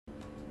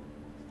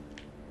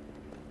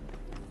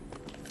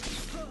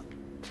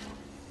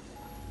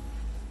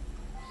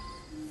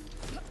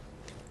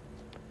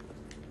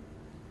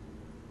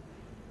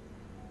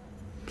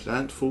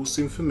Plant false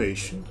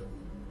information.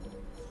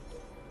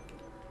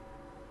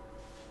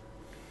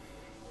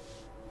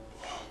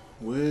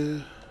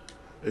 Where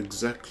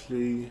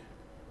exactly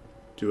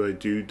do I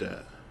do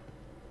that?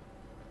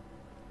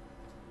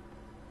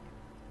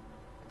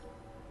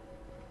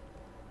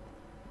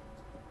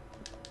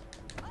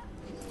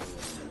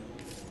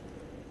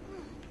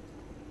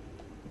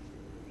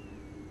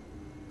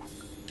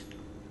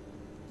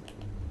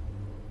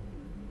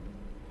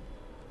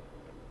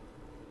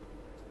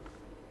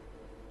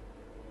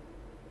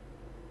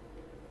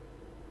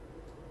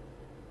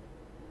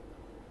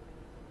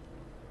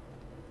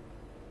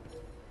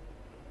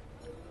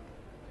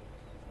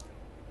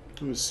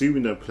 I'm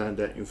assuming I planned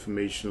that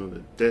information on the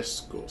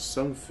desk or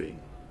something.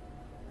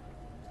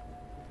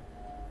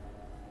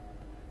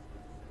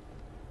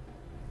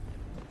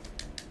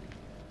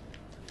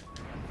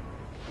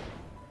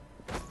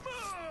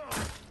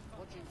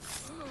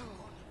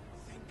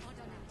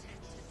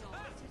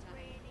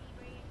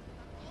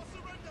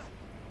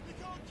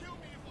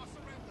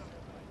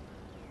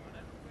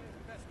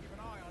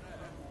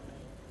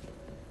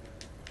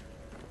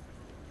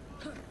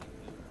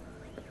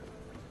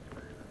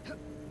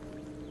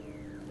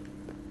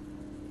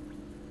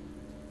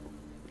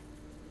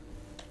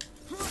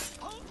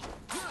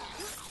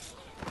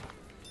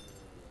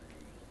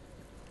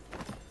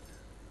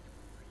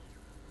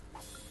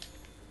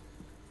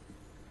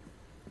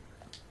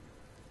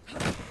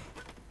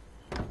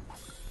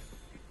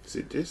 Is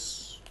it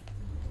this?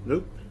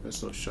 Nope,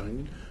 that's not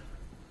shining.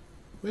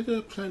 Where did I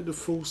plant the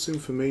false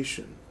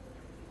information?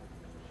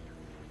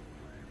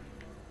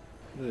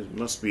 It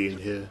must be in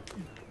here.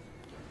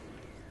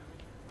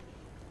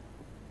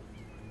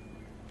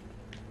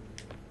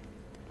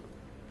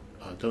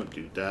 Oh, don't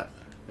do that.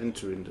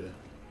 Enter in there.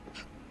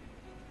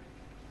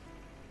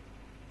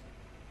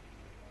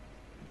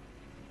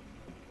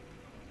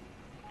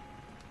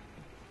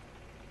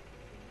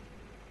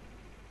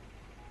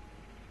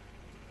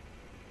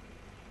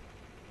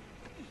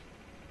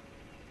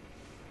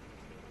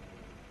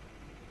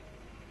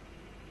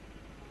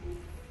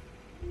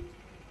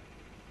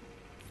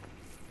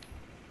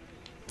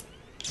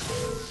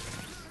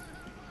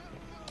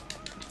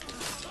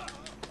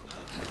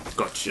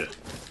 Gotcha.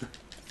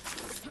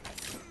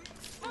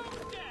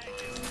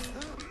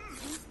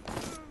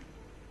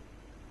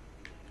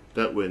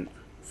 That went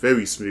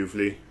very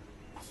smoothly.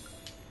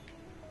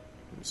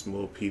 There's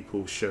more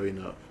people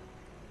showing up.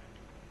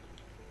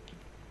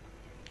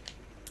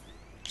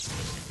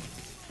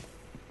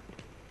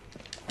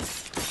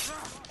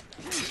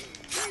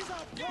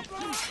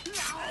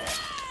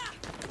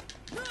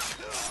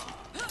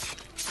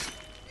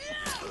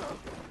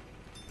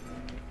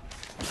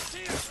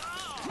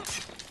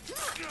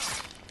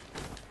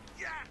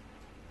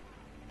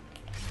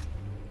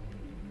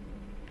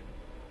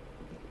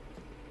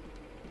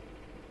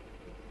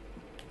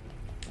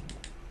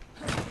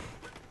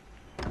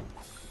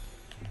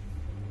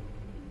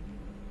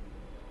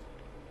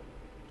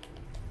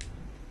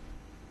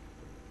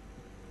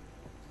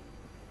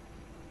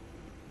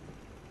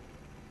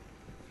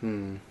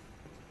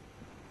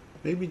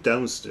 Maybe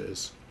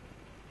downstairs.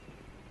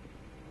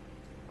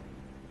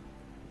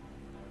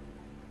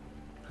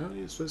 How are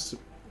you supposed to...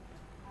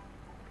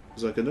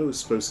 Because like I know it's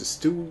supposed to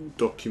steal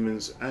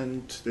documents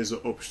and there's an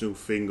optional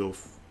thing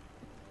of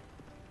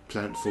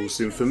plant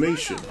false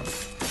information.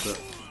 But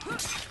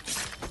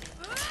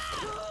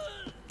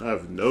I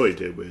have no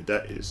idea where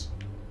that is.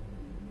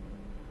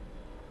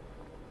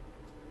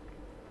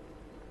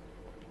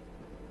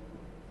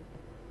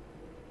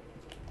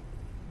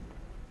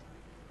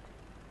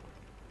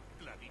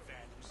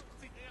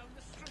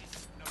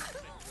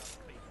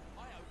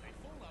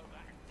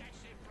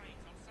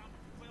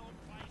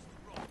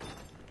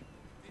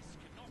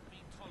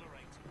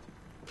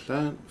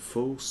 Plant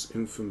false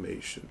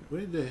information.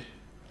 Where the...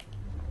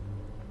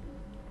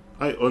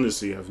 I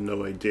honestly have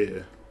no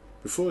idea.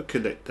 Before I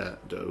collect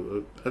that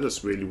though, I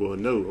just really want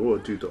to know. I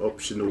want to do the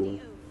optional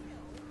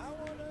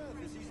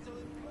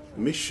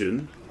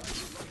mission.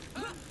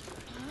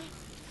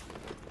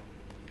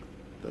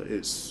 That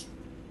it's...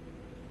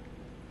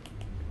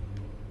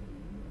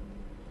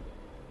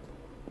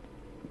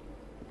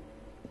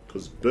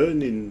 Because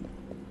burning,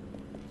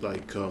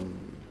 like,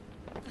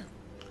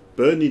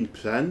 burning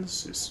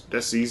plans,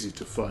 that's easy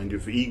to find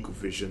with eagle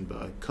vision,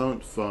 but I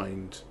can't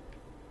find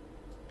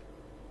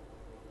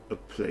a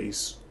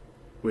place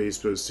where you're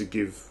supposed to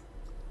give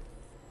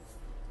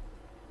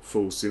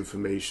false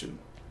information.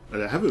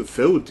 And I haven't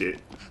failed it,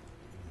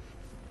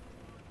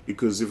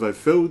 because if I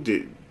failed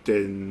it,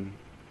 then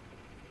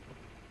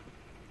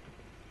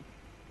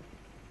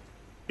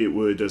it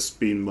would have just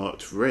been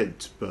marked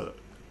red, but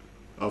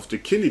after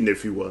killing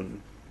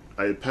everyone,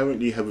 I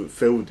apparently haven't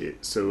failed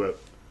it, so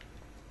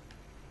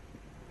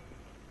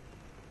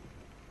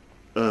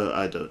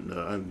I don't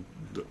know.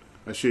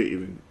 I should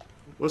even...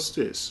 What's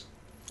this?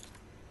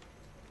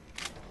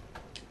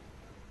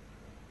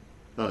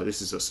 Oh,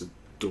 this is just a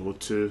door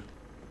to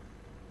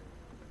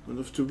one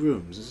of the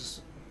rooms. This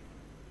is...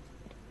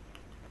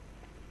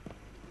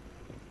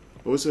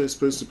 Or was I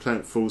supposed to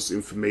plant false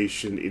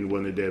information in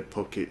one of their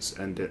pockets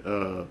and then,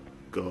 oh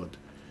god.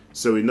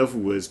 So in other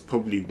words,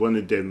 probably one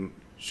of them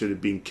should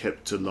have been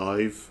kept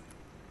alive.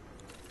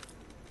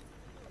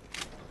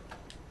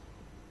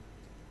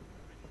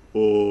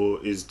 Or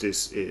is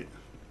this it?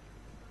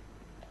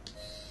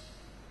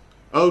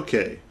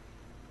 Okay.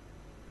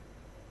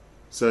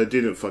 So I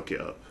didn't fuck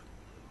it up.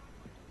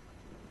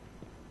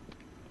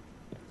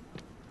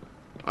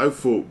 I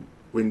thought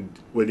when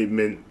it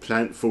meant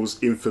plant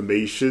false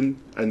information,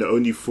 and I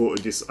only thought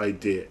of this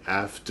idea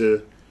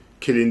after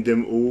killing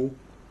them all,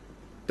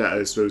 that I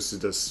was supposed to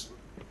just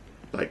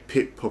like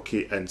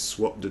pickpocket and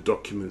swap the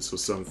documents or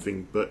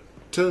something, but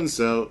turns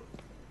out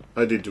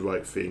I did the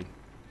right thing.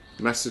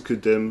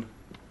 Massacred them.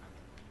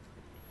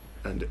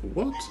 And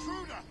what?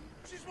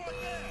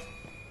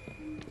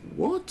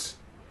 What?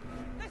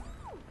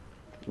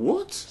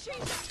 What?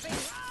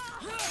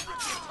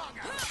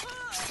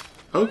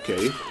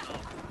 Okay.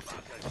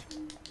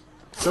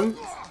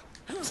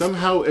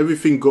 Somehow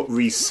everything got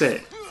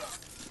reset.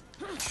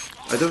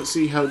 I don't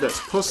see how that's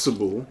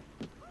possible.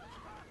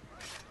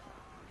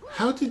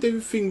 How did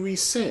everything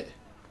reset?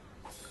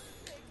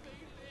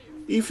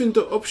 Even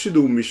the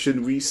optional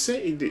mission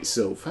resetted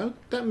itself. How?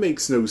 That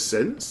makes no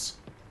sense.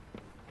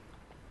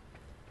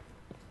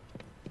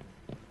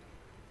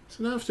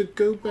 So now I have to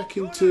go back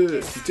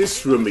into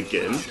this room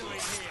again.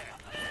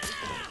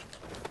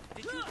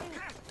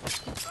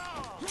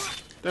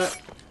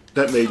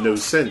 That made no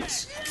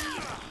sense.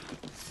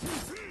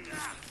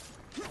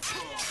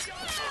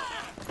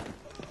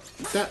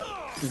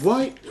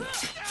 Why?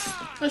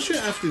 I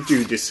shouldn't have to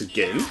do this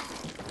again.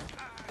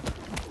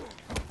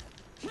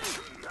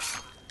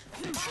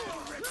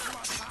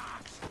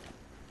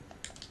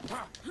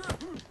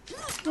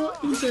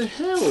 What in the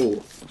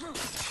hell?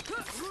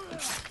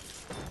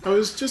 I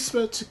was just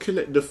about to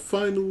collect the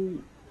final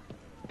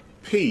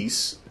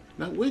piece.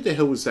 Now, where the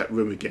hell was that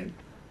room again?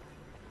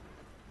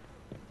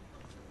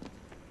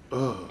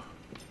 Oh.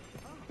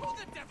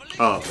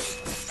 Oh,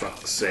 for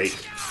fuck's sake.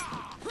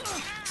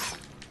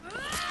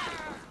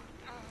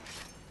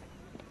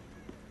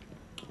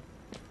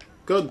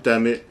 God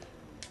damn it.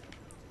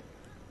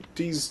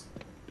 These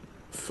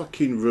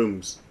fucking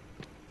rooms.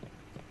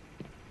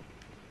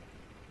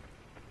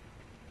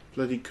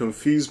 Bloody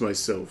confused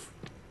myself.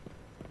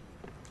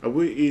 I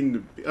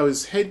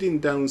was heading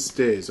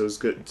downstairs. I was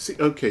going to see,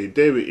 okay,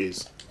 there it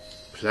is.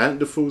 Plant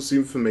the false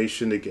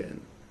information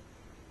again.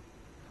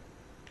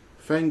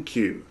 Thank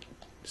you.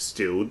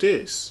 Still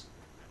this.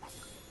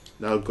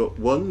 Now I've got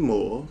one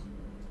more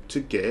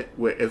to get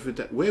wherever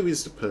that. Where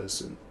is the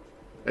person?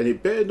 And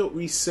it better not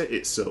reset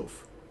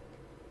itself.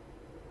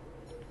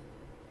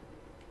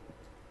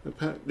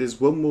 Apparently, there's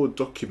one more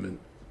document.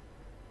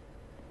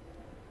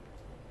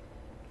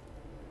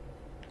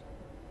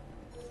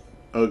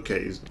 Okay,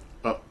 it's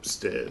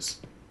upstairs.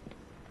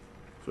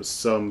 For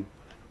some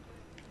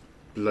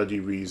bloody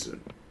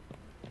reason.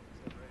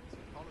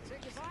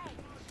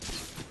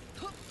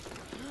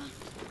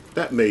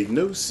 That made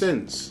no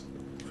sense.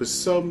 For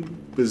some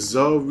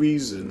bizarre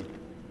reason,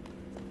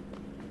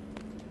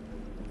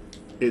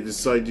 it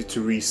decided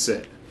to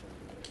reset.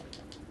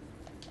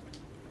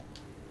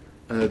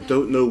 And I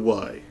don't know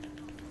why.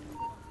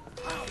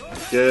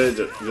 Yeah,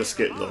 just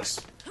get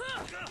lost.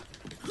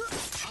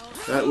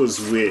 That was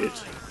weird.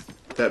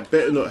 That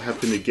better not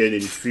happen again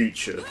in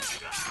future.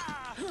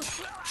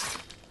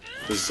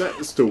 Because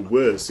that's the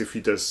worst if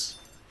he does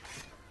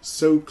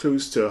so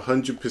close to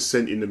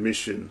 100% in the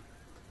mission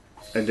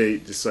and then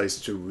it decides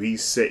to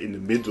reset in the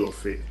middle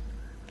of it.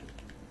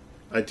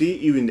 I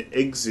didn't even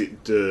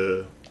exit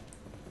the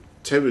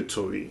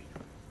territory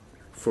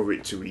for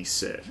it to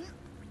reset.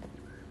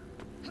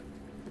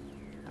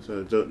 So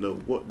I don't know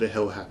what the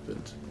hell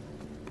happened.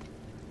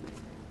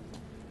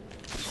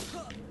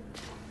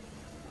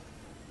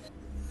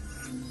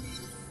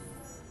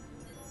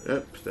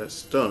 Yep,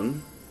 that's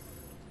done.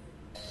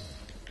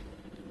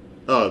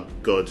 Oh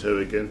god, her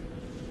again.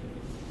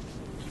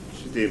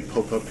 She didn't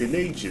pop up in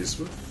ages.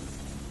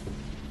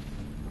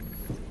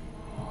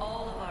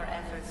 All of our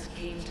efforts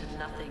came to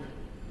nothing.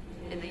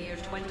 In the year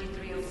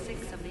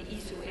 2306 of the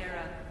Isu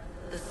era,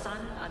 the sun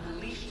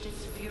unleashed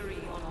its fury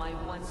on my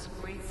once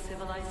great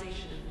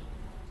civilization.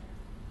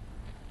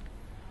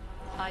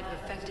 I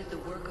perfected the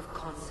work of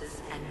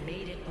Consus and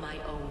made it my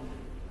own.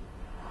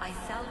 I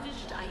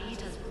salvaged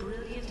Aita's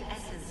brilliant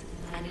essence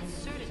and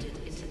inserted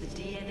it into the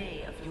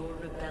DNA of your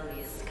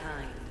rebellious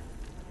kind.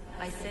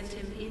 I sent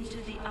him into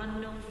the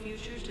unknown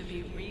future to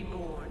be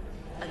reborn,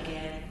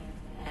 again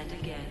and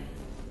again.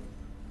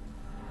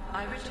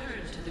 I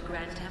returned to the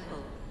Grand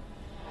Temple.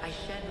 I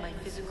shed my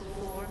physical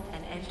form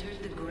and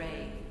entered the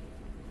Grey.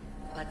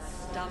 But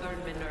stubborn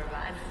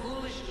Minerva and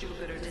foolish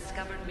Jupiter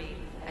discovered me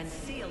and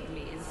sealed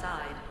me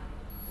inside.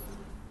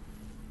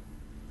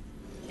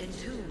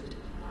 Entombed,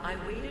 I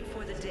waited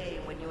for the day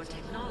when your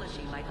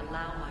technology might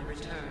allow my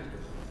return.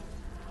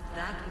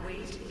 That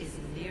wait is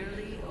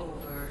nearly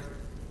over.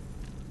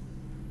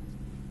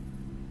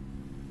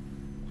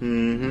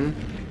 Mm-hmm.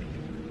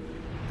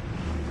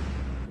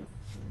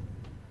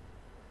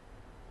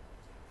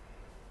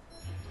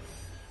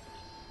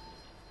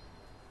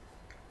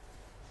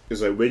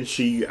 is like when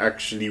she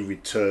actually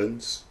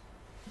returns,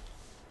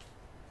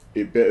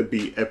 it better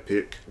be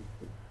epic.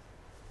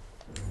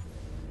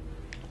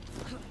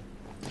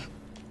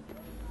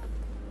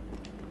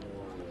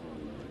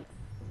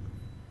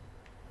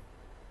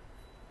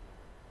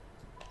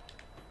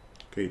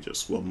 Okay,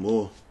 just one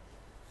more.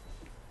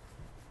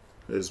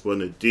 There's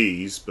one of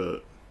these,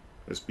 but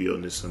let's be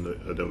honest,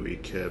 I don't really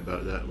care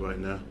about that right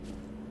now.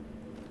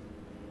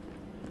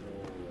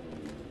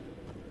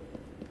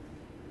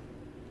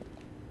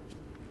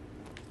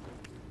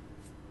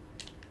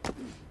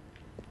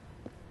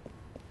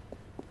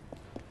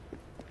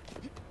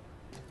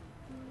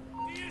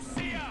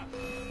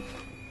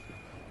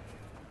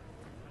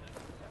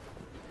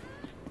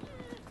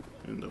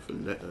 Another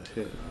letter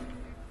here.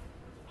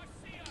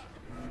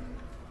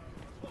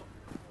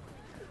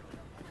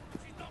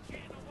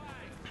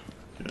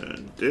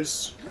 And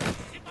this.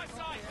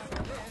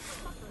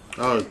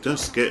 Oh,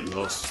 just get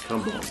lost.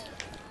 Come on.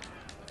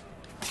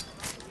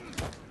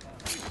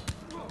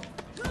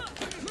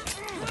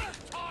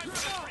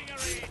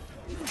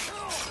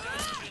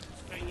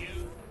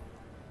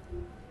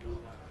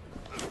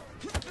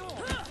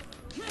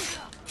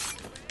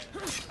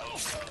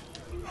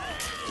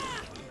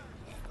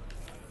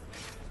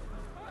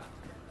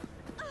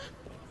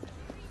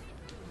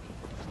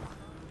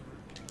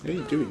 What are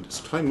you doing?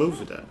 Just climb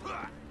over that.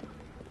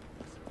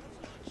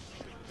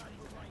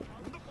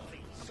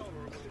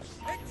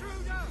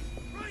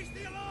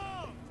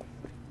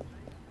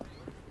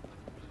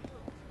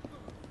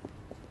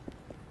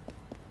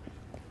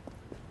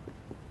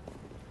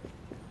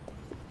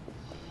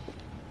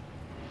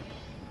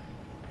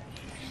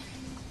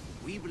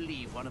 We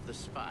believe one of the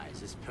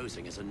spies is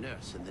posing as a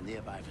nurse in the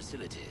nearby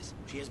facilities.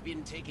 She has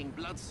been taking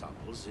blood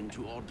samples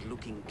into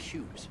odd-looking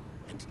cubes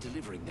and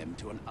delivering them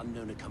to an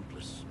unknown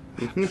accomplice.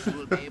 Perhaps you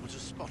will be able to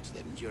spot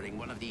them during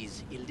one of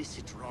these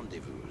illicit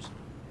rendezvous.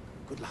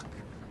 Good luck.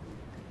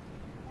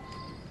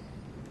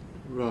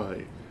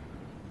 Right.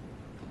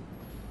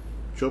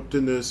 Drop the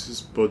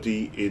nurse's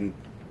body in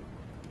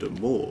the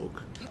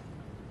morgue.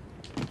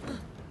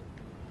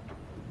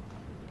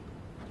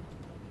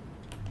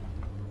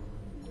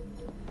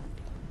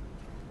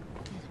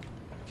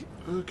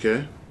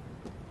 Okay.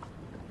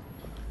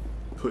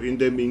 Putting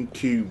them in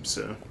cubes,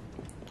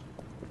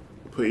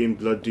 putting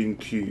blood in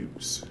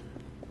cubes.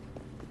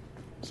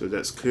 So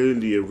that's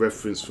clearly a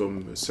reference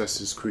from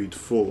Assassin's Creed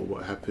 4,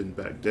 what happened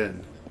back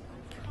then.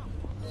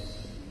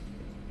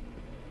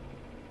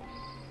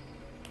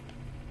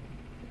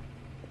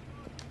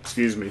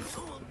 Excuse me.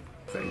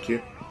 Thank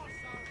you.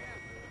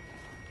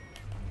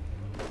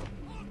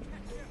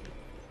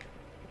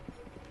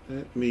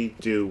 Let me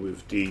deal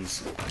with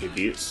these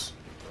idiots.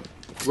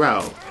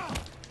 Wow.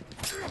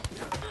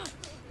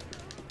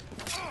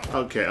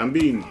 Okay, I'm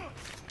being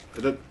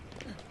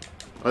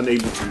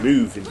unable to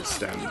move in the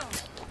stand.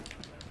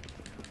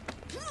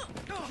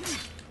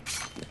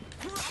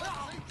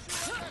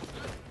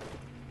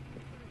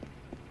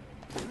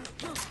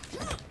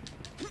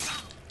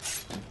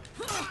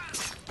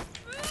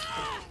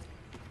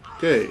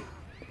 Okay,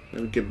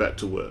 let me get back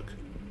to work.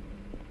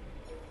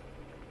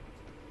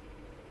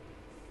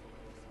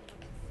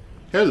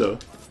 Hello.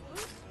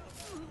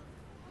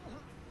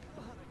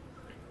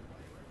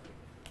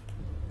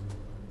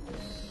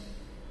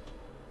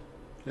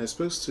 I'm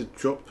supposed to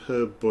drop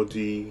her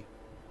body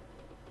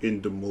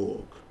in the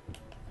morgue.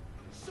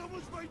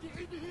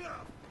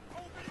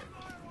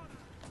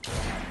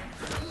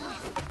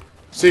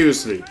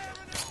 Seriously,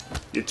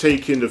 you're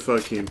taking the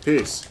fucking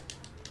piss.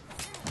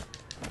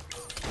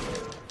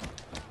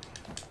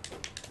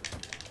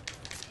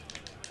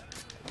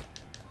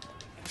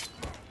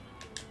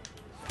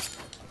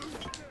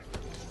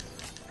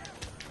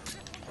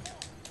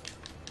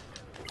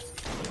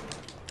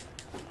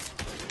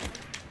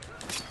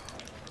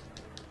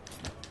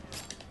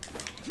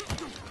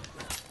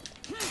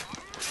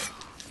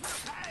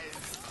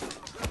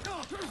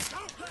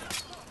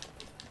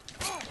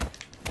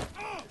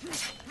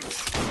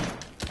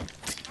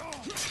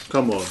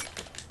 Come on.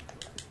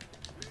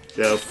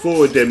 There are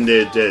 4 of them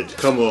there dead.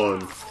 Come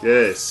on.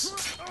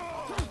 Yes.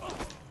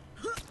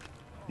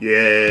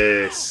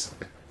 Yes.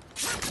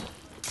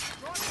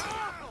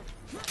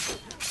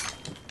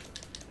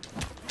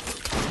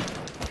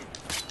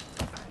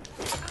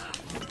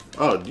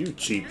 Oh, you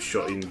cheap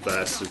shotting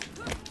bastard.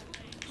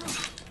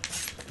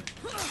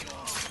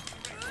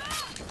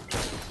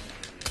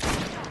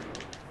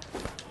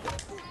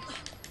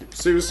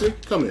 Seriously?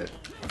 Come here.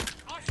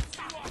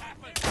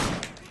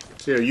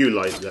 See how you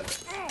like that.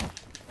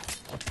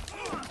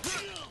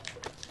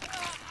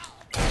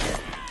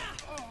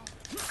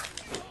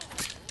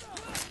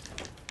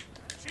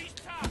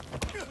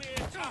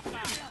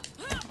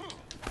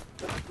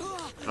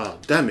 Ah,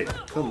 damn it.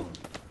 Come on.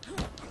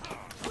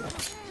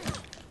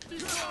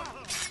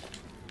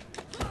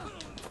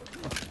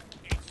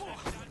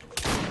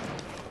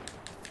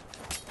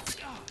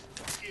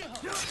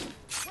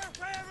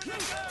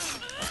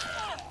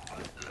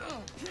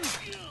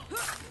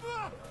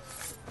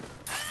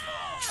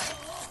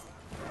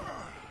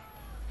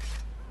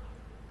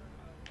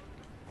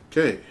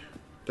 Okay.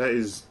 that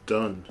is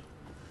done.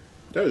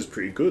 That was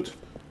pretty good.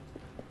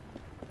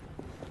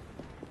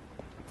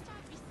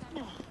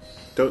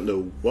 Don't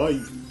know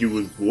why you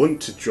would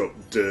want to drop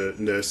the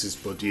nurse's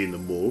body in the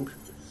morgue.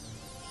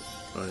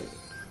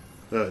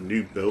 Right.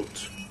 New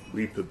belt.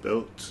 Reaper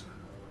belt.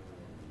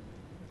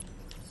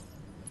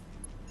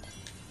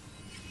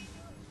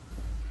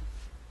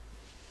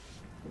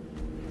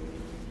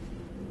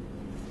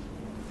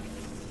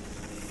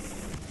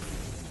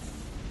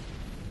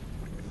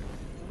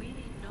 We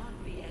need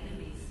not be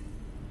enemies.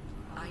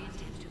 I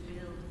intend to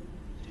build,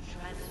 to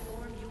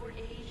transform your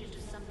age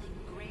into something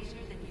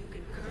greater than you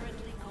can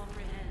currently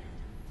comprehend.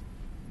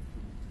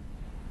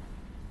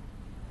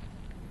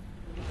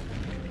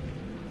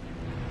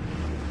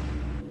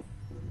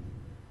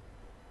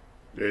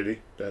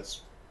 Really?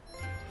 That's